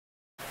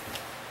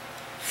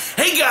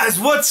Hey guys,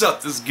 what's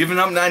up? This is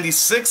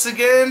Givenupopens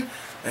again,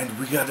 and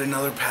we got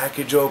another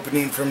package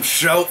opening from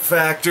Shout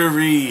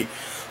Factory.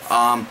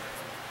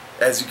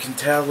 As you can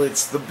tell,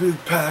 it's the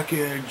big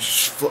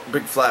package,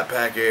 big flat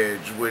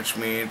package, which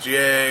means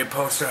yay,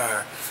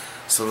 poster.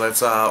 So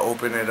let's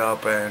open it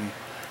up and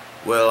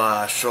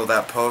we'll show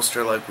that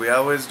poster like we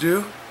always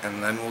do,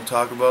 and then we'll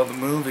talk about the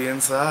movie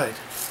inside.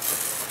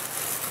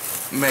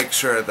 Make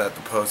sure that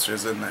the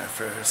poster's in there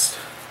first.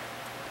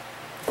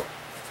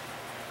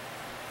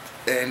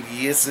 And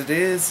yes it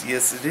is,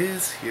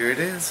 here it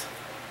is.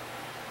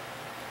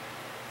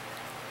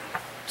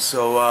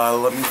 So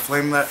let me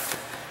frame that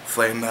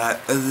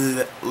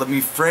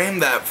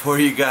for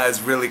you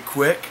guys really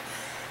quick,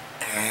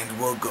 and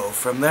we'll go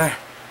from there.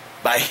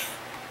 Bye.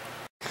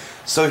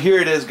 So here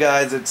it is,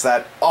 guys. It's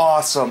that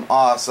awesome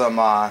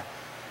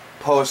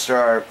poster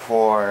art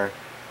for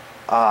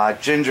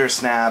Ginger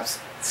Snaps.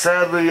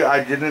 Sadly,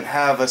 I didn't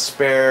have a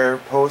spare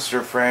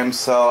poster frame,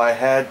 so I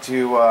had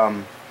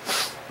to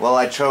well,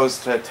 I chose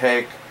to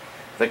take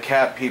the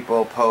Cat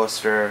People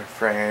poster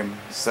frame,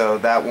 so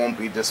that won't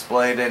be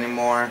displayed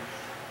anymore.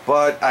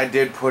 But I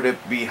did put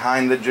it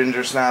behind the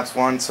Ginger Snaps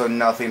one, so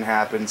nothing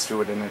happens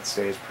to it and it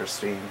stays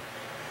pristine.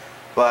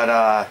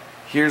 But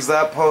here's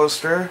that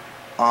poster.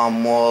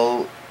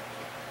 We'll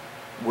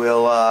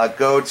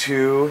go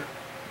to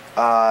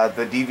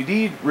the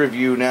DVD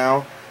review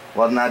now.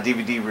 Well, not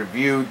DVD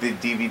review, the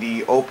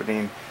DVD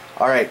opening.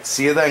 Alright,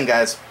 see you then,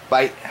 guys.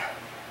 Bye.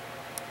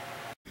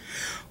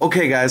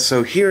 Okay guys,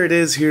 so here it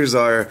is. Here's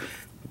our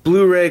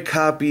Blu-ray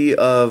copy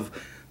of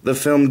the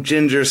film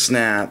Ginger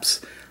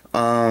Snaps.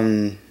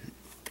 I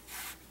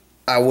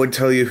would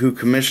tell you who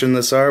commissioned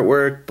this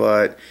artwork,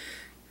 but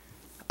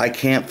I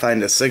can't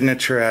find a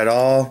signature at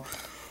all.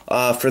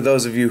 For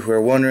those of you who are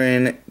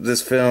wondering,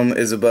 this film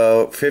is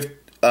about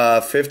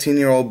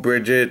 15-year-old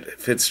Bridget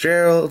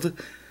Fitzgerald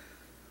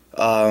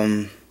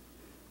and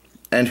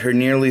her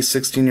nearly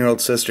 16-year-old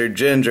sister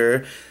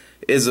Ginger,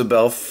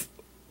 Isabel.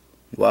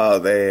 Wow,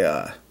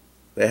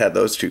 they had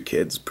those two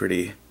kids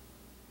pretty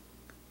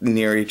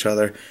near each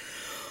other.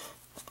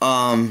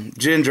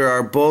 Ginger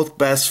are both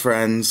best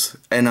friends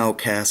and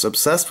outcasts,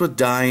 obsessed with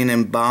dying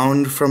and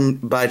bound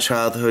by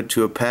childhood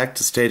to a pact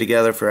to stay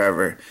together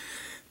forever.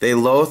 They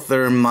loathe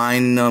their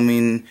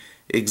mind-numbing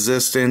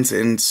existence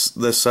in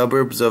the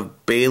suburbs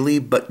of Bailey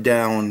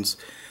Downs.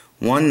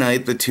 One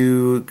night, the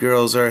two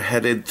girls are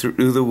headed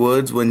through the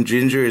woods when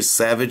Ginger is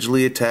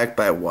savagely attacked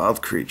by a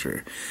wild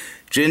creature.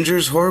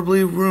 Ginger's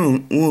horrible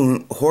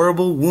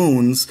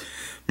wounds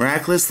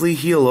miraculously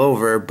heal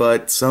over,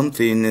 but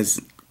something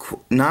is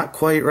not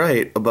quite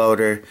right about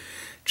her.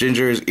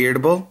 Ginger is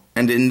irritable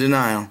and in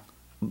denial,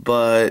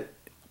 but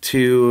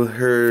to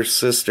her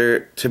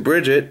sister, to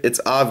Bridget, it's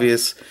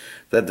obvious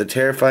that the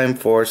terrifying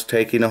force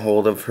taking a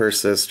hold of her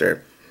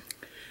sister.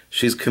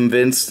 She's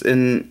convinced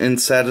an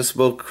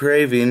insatiable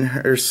craving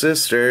her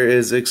sister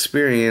is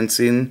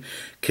experiencing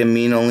can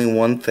mean only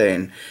one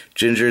thing.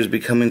 Ginger is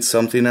becoming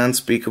something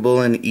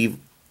unspeakable,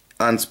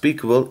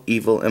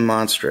 evil, and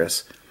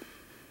monstrous.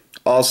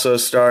 Also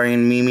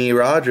starring Mimi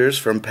Rogers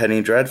from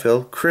Penny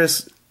Dreadful,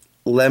 Chris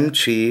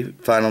Lemche,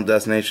 Final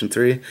Destination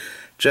 3,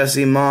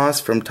 Jesse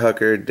Moss from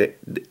Tucker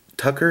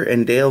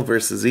and Dale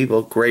vs.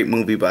 Evil. Great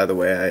movie, by the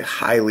way. I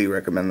highly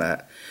recommend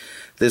that.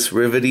 This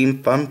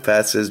riveting fun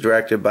fest is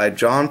directed by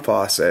John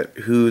Fawcett,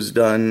 who's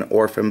done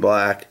Orphan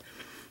Black,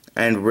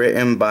 and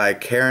written by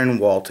Karen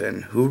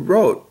Walton, who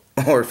wrote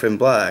Orphan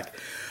Black.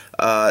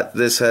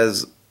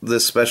 The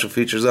special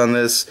features on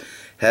this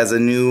has a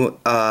new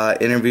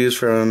interviews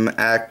from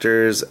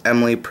actors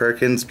Emily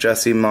Perkins,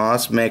 Jesse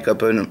Moss,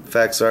 makeup and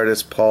effects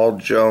artist Paul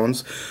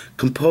Jones,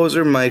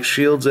 composer Mike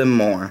Shields, and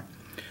more.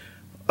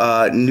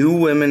 New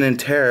Women in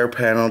Terror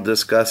panel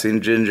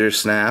discussing Ginger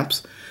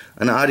Snaps.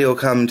 An audio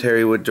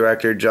commentary with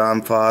director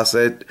John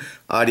Fawcett,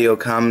 audio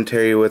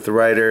commentary with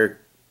writer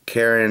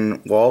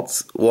Karen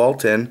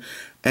Walton,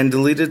 and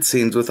deleted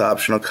scenes with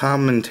optional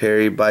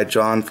commentary by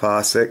John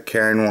Fawcett,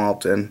 Karen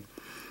Walton.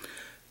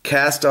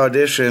 Cast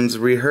auditions,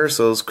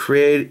 rehearsals,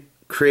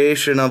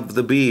 creation of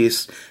the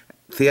Beast,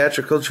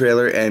 theatrical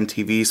trailer, and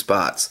TV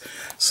spots.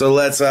 So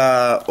let's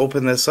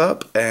open this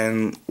up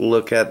and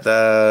look at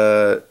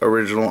the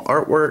original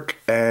artwork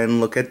and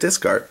look at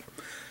disc art.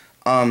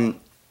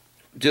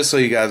 Just so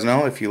you guys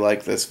know, if you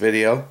like this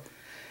video,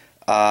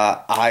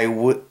 I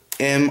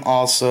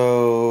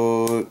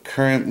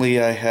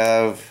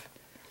have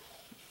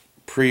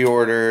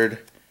pre-ordered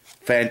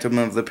Phantom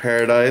of the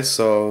Paradise,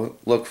 so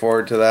look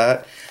forward to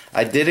that.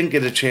 I didn't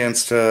get a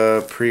chance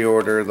to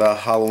pre-order the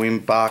Halloween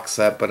box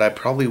set, but I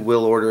probably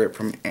will order it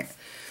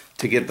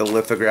to get the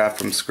lithograph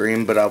from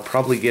Scream, but I'll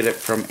probably get it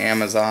from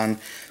Amazon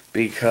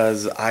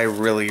because I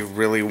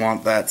really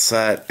want that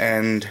set.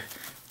 And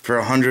for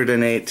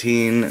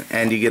 $118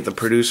 and you get the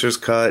producer's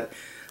cut,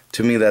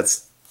 to me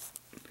it's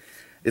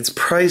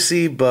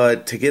pricey,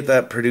 but to get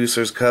that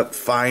producer's cut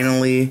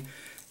finally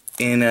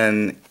in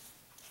a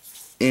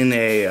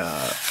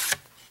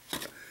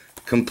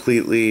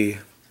completely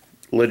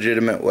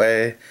legitimate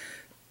way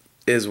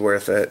is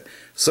worth it.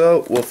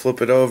 So we'll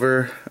flip it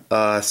over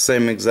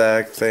Same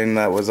exact thing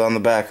that was on the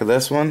back of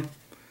this one.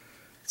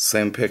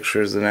 Same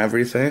pictures and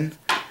everything.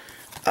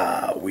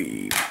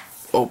 We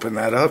open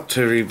that up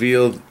to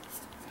reveal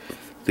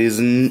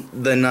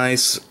the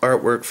nice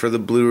artwork for the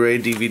Blu-ray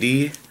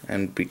DVD.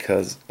 And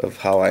because of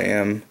how I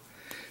am,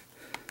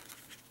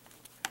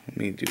 let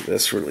me do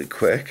this really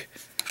quick.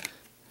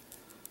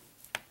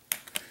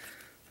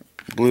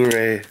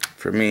 Blu-ray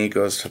for me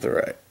goes to the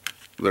right.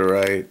 The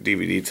right,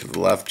 DVD to the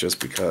left, just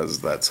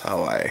because that's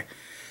how I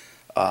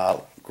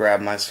grab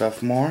my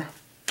stuff more.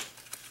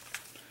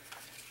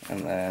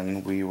 And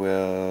then we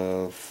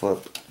will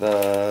flip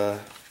the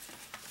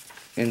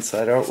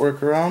inside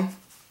artwork around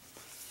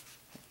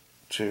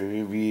to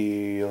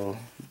reveal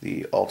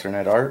the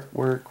alternate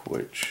artwork,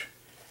 which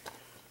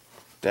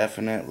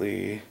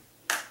definitely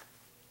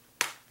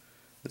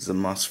is a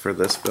must for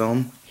this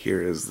film.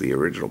 Here is the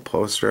original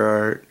poster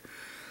art.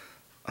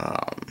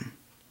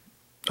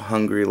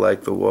 Hungry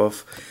like the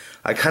wolf.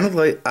 I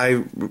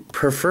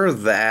prefer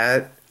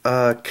that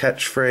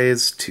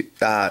catchphrase to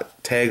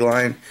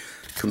tagline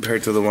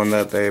compared to the one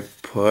that they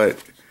put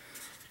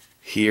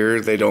here.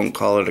 They don't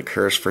call it a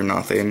curse for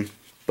nothing,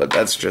 but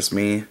that's just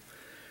me.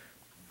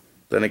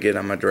 Then again,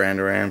 I'm a Duran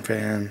Duran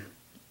fan.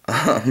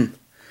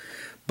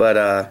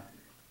 But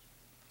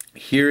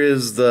here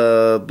is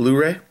the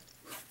Blu-ray.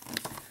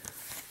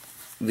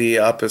 The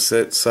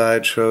opposite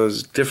side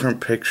shows different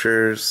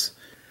pictures.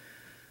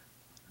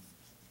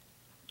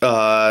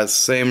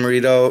 Same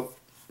readout,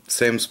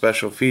 same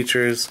special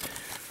features.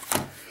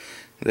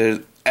 There's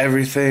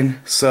everything.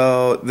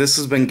 So this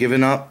has been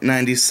Given Up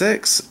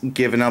 96,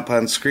 Given Up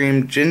on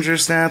Scream, Ginger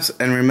Snaps,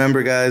 and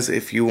remember guys,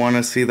 if you want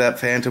to see that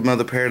Phantom of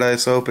the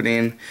Paradise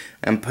opening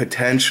and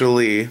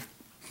potentially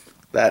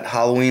that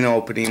Halloween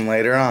opening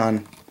later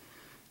on,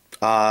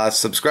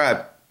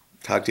 subscribe.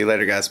 Talk to you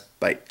later guys.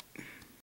 Bye.